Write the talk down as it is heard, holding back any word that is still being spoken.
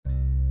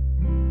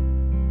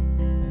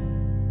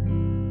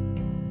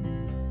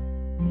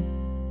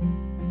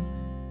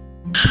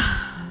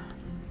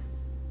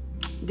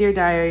Dear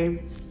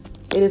Diary,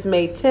 it is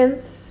May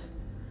 10th,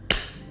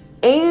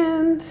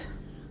 and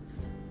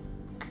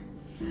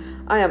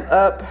I am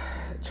up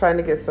trying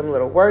to get some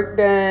little work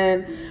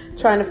done,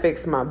 trying to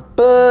fix my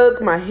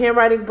book. My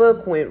handwriting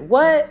book went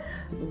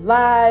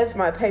live.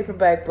 My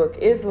paperback book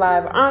is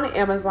live on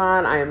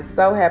Amazon. I am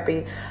so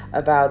happy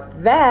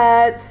about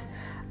that.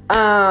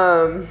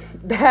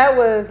 That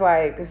was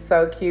like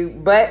so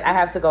cute, but I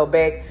have to go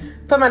back,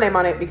 put my name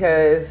on it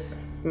because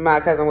my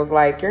cousin was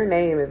like, your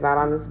name is not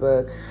on this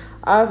book.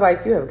 I was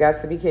like, you have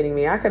got to be kidding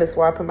me. I could have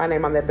swore I put my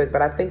name on that book,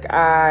 but I think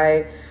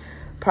I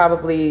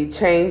probably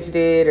changed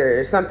it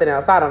or something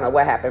else. I don't know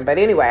what happened. But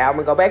anyway, I'm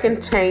going to go back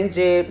and change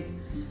it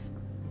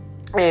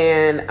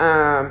and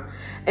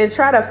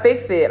try to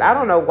fix it. I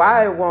don't know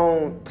why it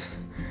won't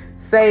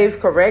save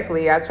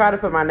correctly. I try to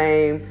put my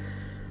name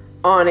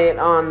on it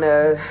on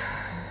the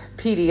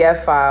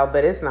PDF file,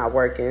 but it's not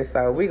working.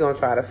 So we're going to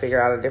try to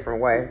figure out a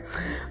different way.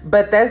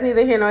 But that's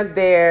neither here nor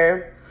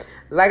there.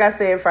 Like I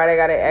said, Friday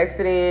got an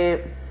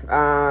accident.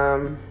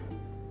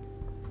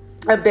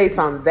 Updates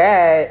on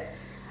that.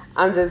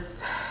 I'm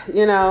just,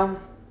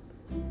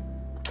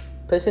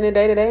 pushing it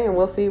day to day, and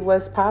we'll see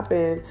what's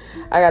popping.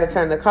 I got to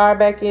turn the car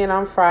back in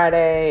on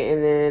Friday,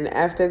 and then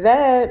after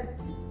that,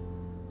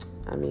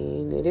 I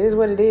mean, it is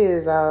what it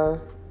is. I'll,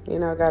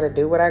 got to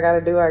do what I got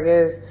to do, I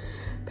guess.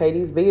 Pay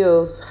these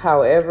bills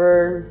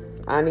however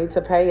I need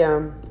to pay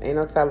them. Ain't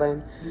no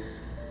telling.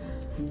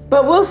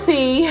 But we'll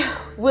see.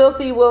 We'll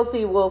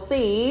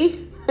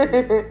see.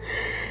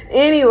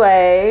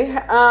 Anyway,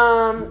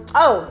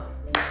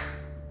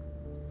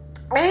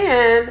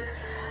 and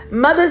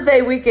Mother's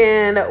Day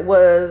weekend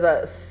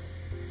was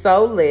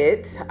so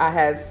lit. I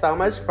had so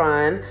much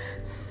fun.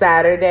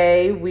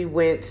 Saturday we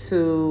went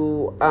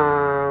to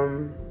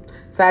my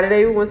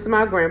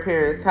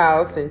grandparents'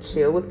 house and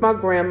chilled with my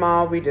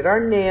grandma. We did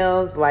our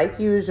nails like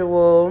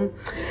usual,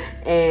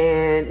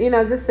 and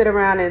just sit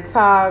around and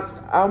talk.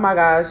 Oh my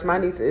gosh, my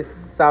niece is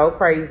so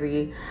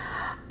crazy.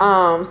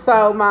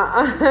 So my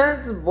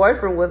aunt's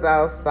boyfriend was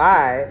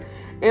outside,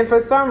 and for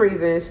some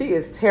reason she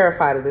is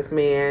terrified of this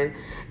man.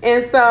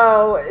 And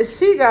so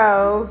she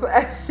was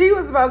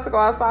about to go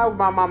outside with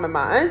my mom and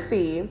my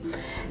auntie,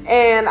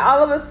 and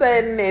all of a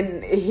sudden,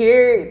 and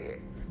here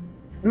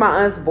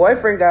my aunt's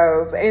boyfriend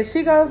goes, and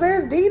she goes,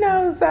 there's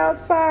Dino's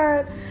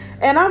outside.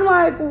 And I'm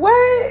like,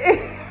 what?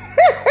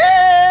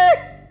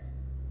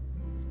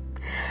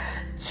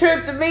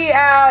 Tripped me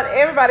out.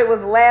 Everybody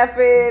was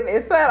laughing.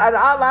 It said,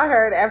 all I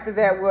heard after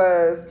that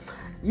was,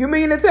 you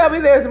mean to tell me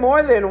there's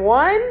more than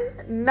one?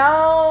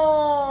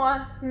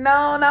 No,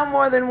 not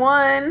more than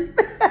one.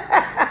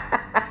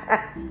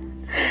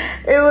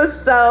 It was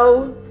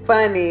so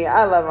funny.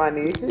 I love my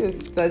niece. She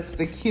is such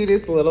the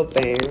cutest little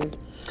thing.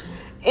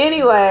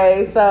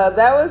 Anyway, so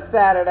that was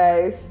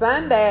Saturday.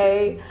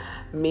 Sunday,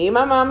 me,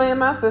 my mama, and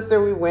my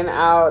sister, we went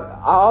out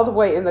all the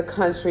way in the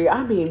country.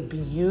 I mean,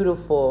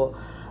 beautiful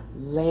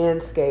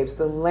landscapes.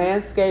 The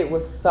landscape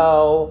was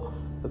so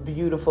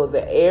beautiful.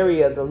 The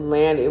area, the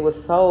land, it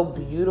was so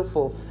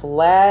beautiful.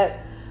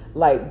 Flat,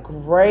 like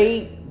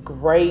great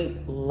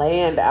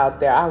land out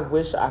there. I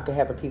wish I could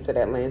have a piece of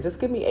that land. Just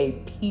give me a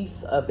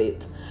piece of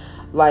it.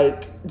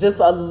 Like, just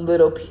a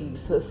little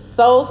piece.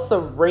 So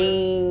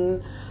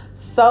serene,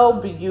 so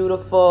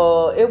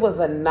beautiful. It was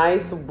a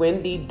nice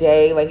windy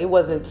day. Like, it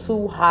wasn't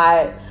too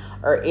hot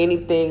or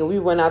anything. We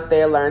went out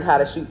there, learned how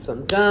to shoot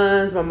some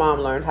guns. My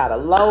mom learned how to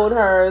load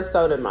hers.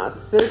 So did my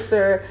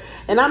sister.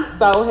 And I'm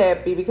so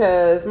happy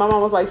because my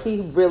mom was like,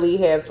 she really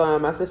had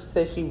fun. My sister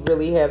said she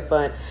really had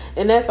fun.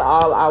 And that's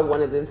all I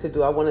wanted them to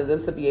do. I wanted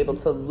them to be able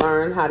to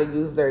learn how to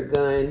use their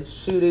gun,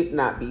 shoot it,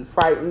 not be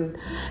frightened,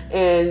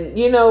 and,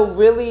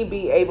 really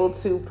be able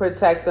to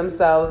protect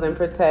themselves and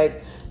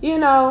protect,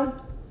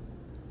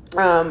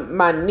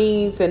 my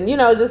needs, and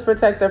just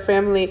protect their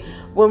family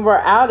when we're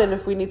out, and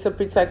if we need to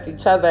protect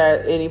each other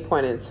at any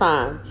point in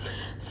time.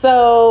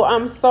 So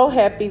I'm so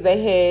happy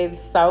they had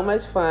so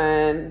much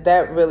fun.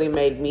 That really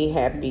made me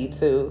happy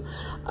too,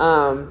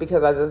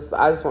 because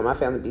I just want my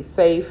family to be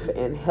safe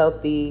and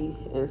healthy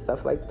and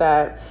stuff like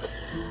that.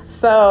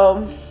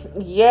 So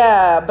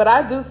yeah, but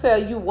I do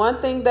tell you one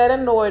thing that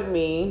annoyed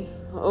me.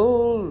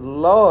 Oh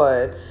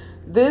Lord.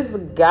 This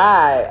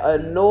guy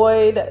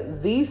annoyed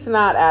the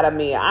snot out of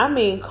me. I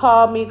mean,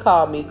 call me.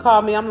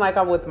 I'm like,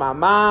 I'm with my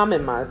mom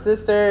and my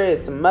sister.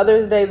 It's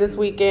Mother's Day this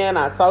weekend.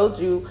 I told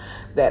you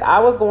that I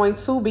was going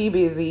to be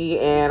busy,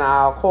 and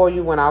I'll call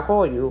you when I'll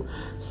call you.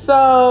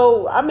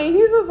 So, I mean,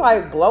 he's just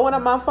like blowing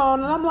up my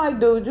phone, and I'm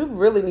like, dude, you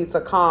really need to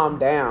calm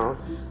down.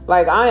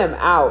 Like, I am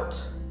out.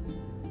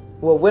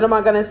 Well, when am I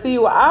going to see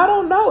you? I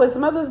don't know. It's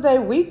Mother's Day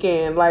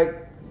weekend. Like,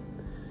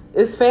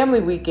 it's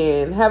family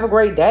weekend. Have a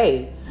great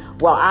day.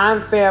 Well,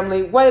 I'm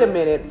family. Wait a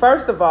minute.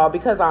 First of all,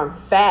 because I'm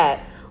fat,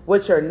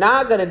 what you're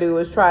not going to do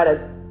is try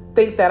to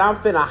think that I'm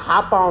finna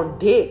hop on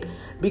dick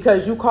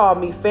because you call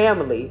me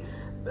family.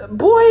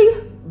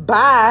 Boy,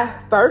 bye.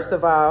 First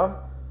of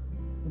all,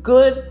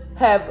 good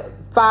have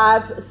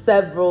 5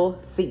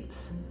 several seats.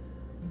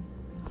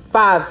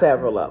 5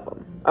 several of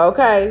them.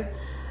 Okay?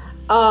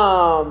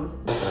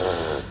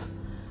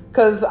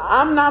 Cause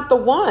I'm not the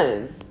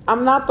one.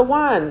 I'm not the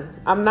one.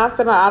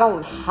 I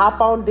don't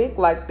hop on dick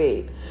like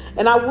that.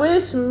 And I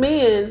wish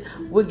men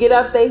would get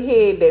out their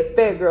head that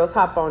fat girls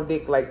hop on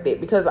dick like that,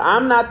 because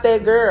I'm not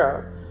that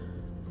girl.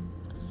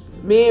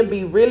 Men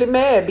be really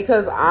mad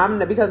because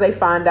they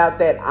find out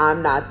that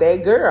I'm not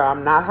that girl.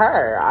 I'm not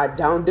her. I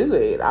don't do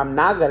it. I'm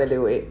not gonna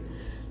do it.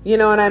 You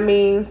know what I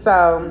mean?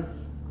 So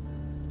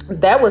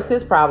that was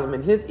his problem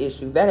and his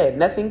issue. That had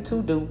nothing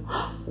to do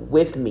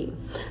with me.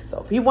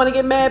 So if he want to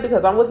get mad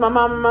because I'm with my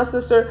mom and my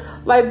sister,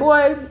 like,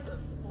 boy,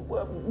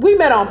 we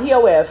met on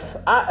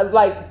POF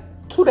like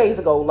 2 days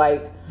ago.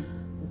 Like,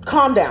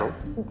 calm down.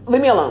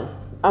 Leave me alone.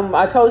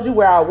 I told you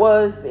where I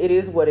was. It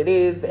is what it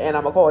is, and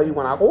I'm gonna call you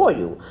when I call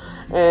you.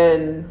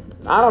 And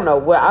I don't know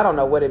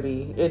what it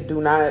be. I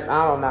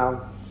don't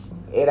know.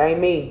 It ain't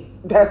me.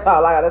 That's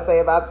all I gotta say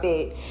about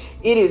that.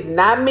 It is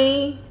not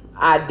me.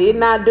 I did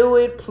not do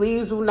it.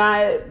 Please do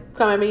not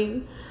come at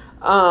me.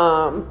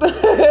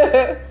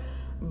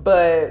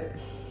 But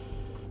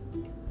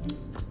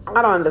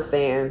I don't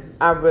understand.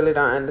 I really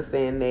don't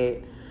understand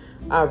that.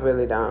 I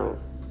really don't.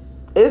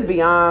 It's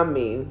beyond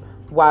me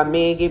why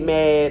men get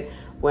mad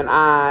when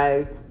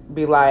I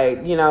be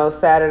like,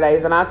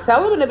 Saturdays. And I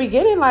tell them in the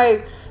beginning,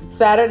 like,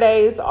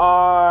 Saturdays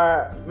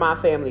are my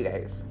family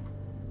days.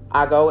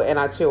 I go and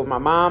I chill with my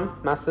mom,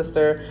 my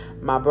sister,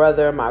 my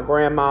brother, my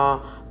grandma,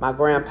 my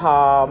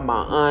grandpa,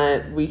 my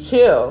aunt. We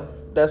chill.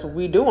 That's what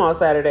we do on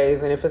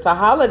Saturdays. And if it's a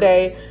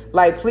holiday,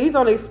 like, please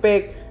don't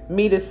expect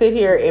me to sit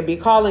here and be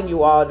calling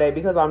you all day,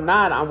 because I'm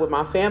not. I'm with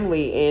my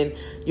family, and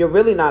you're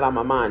really not on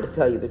my mind, to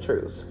tell you the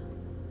truth.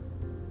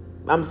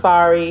 I'm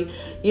sorry.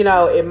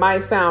 It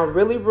might sound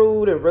really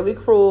rude and really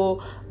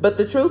cruel, but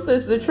the truth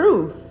is the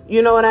truth.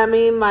 You know what I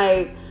mean?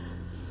 Like,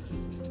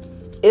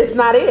 it's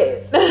not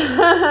it.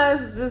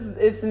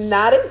 It's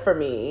not it for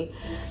me.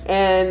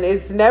 And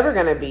it's never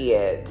going to be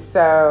it.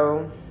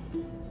 So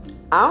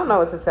I don't know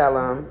what to tell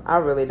them. I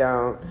really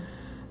don't.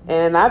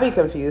 And I be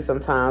confused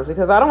sometimes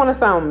because I don't want to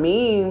sound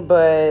mean,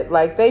 but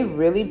like, they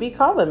really be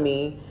calling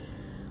me.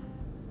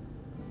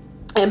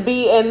 And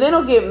then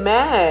they'll get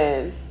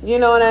mad. You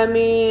know what I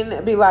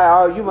mean? Be like,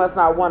 oh, you must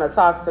not want to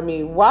talk to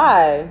me.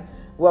 Why?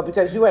 Well,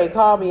 because you ain't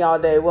called me all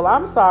day. Well,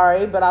 I'm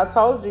sorry, but I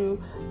told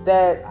you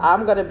that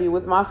I'm going to be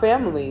with my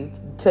family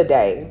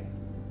today.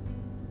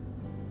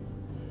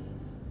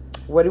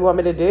 What do you want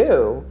me to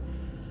do?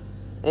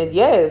 And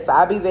yes,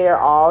 I'll be there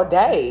all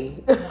day.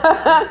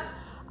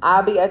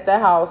 I'll be at the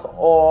house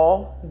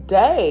all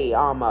day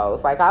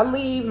almost. Like, I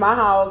leave my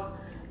house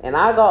and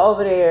I go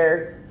over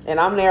there and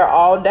I'm there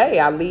all day.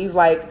 I leave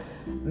like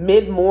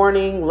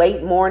mid-morning,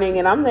 late morning,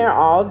 and I'm there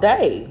all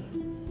day.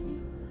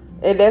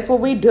 And that's what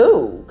we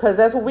do, because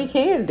that's what we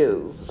can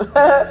do.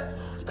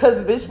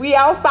 Because, bitch, we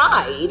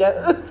outside.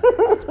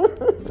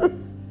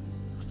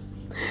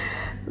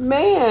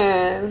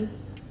 Man.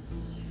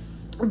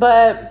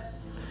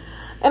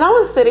 And I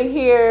was sitting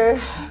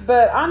here,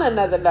 but on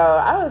another note,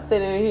 I was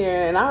sitting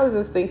here and I was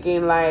just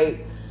thinking,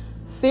 like,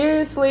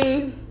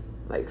 seriously,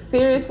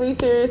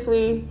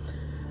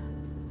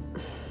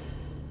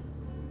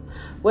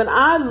 when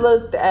I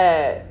looked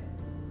at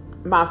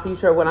my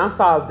future, when I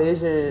saw a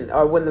vision,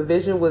 or when the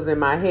vision was in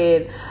my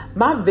head,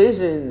 my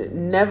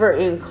vision never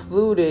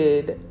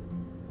included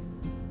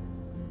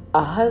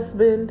a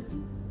husband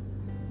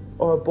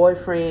or a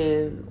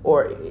boyfriend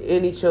or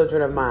any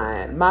children of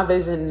mine. My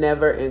vision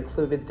never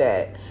included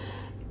that.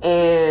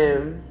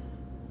 And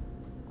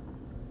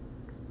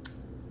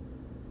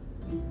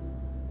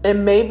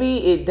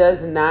maybe it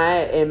does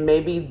not, and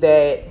maybe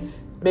that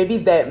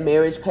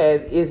marriage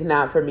path is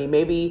not for me.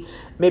 Maybe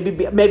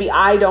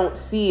I don't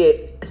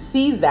see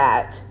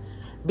that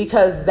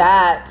because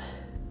that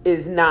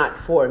is not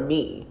for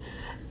me.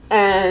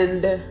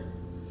 And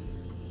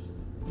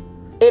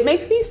it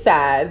makes me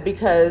sad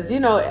because,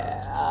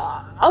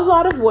 a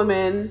lot of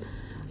women,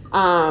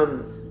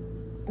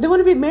 they want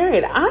to be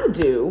married. I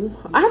do.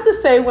 I have to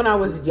say, when I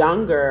was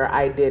younger,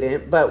 I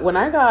didn't. But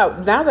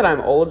now that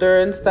I'm older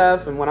and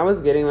stuff, and when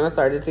I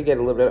started to get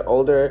a little bit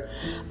older,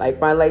 like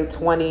my late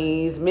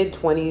 20s, mid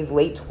 20s,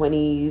 late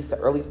 20s,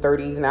 early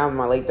 30s, now I'm in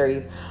my late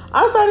 30s,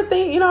 I started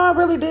thinking, I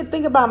really did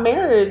think about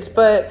marriage,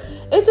 but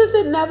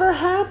it never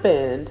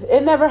happened.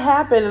 It never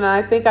happened. And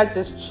I think I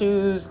just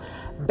choose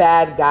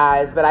bad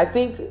guys. But I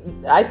think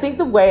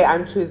the way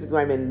I'm choosing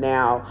women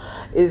now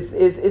is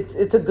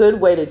it's a good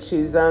way to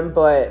choose them,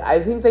 but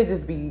I think they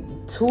just be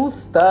too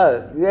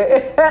stuck.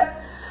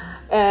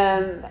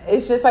 And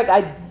it's just like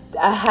I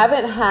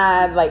haven't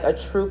had like a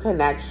true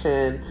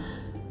connection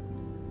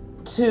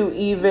to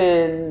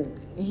even,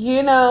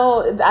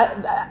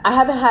 I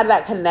haven't had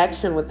that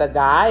connection with a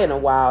guy in a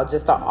while,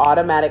 just an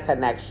automatic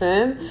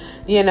connection,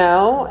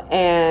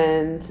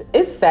 and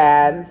it's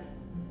sad.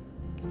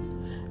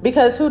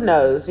 Because who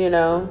knows, Who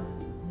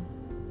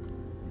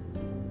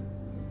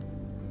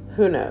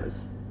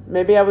knows?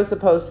 Maybe I was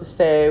supposed to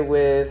stay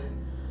with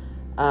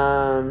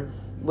Tom.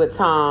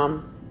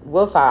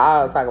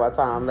 I'll talk about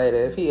Tom later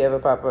if he ever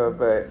pop up.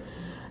 But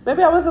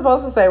Maybe I was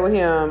supposed to stay with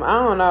him. I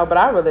don't know, but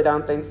I really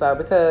don't think so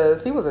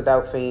because he was a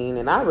dope fiend,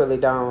 and I really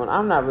don't.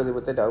 I'm not really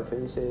with the dope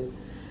fiend shit.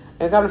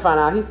 And come to find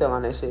out, he's still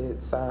on that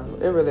shit, so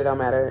it really don't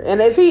matter.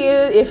 And if he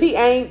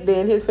ain't,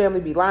 then his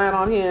family be lying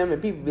on him,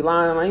 and people be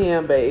lying on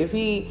him. But if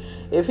he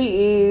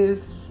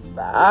is,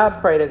 I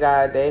pray to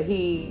God that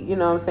he, you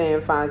know what I'm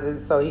saying, finds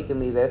it so he can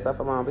leave that stuff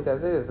alone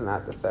because it is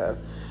not the stuff.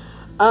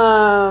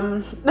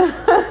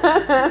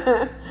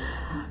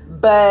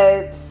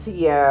 But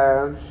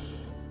yeah,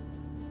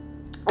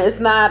 it's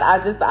not.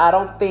 I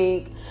don't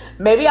think.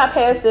 Maybe I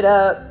passed it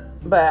up,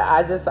 but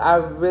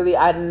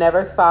I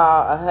never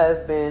saw a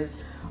husband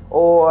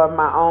or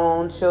my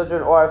own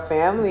children or a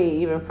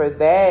family, even for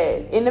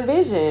that, in the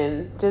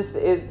vision.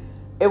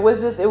 It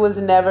was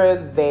never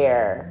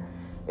there.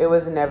 It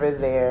was never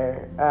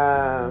there.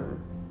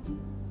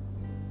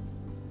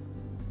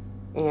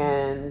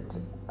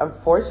 And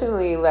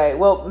unfortunately, like,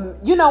 well,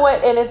 you know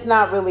what? And it's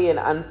not really an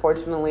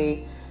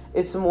unfortunately,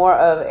 it's more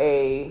of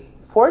a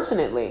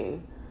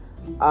fortunately.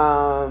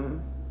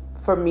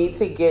 For me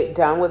to get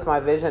done with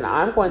my vision,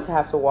 I'm going to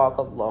have to walk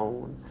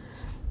alone.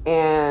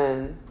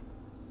 And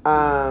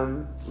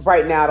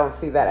right now I don't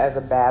see that as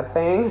a bad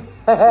thing.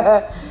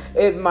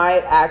 It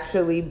might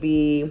actually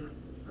be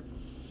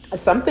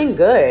something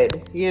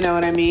good. You know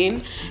what I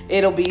mean?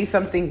 It'll be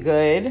something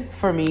good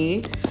for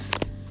me.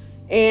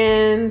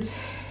 And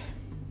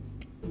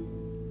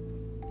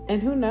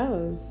who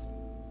knows?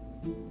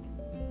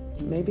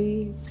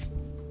 Maybe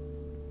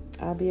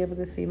I'll be able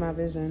to see my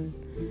vision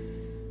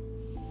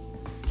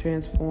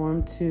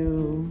transform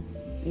to,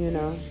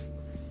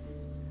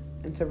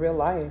 into real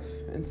life,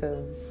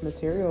 into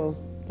material,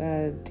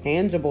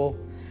 tangible.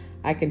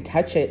 I can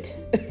touch it.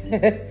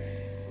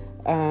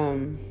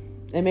 And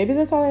maybe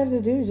that's all I have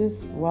to do,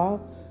 just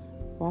walk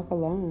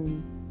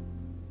alone.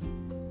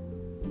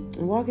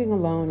 And walking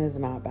alone is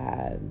not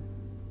bad.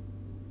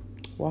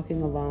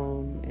 Walking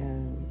alone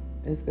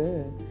is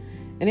good.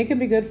 And it can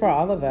be good for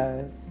all of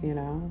us,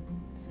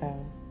 so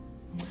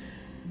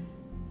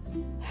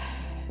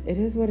it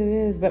is what it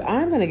is. But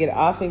I'm going to get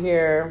off of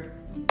here,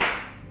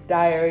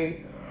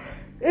 diary.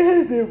 It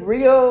has been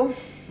real.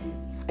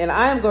 And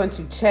I am going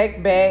to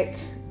check back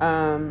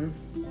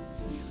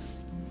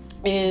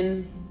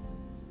in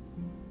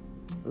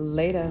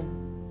later.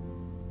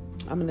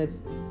 I'm going to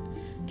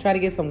try to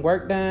get some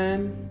work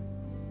done,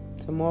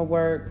 some more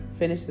work,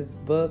 finish this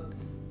book.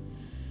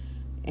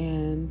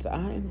 And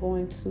I am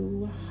going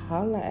to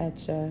holla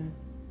at ya.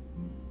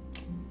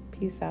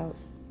 Peace out.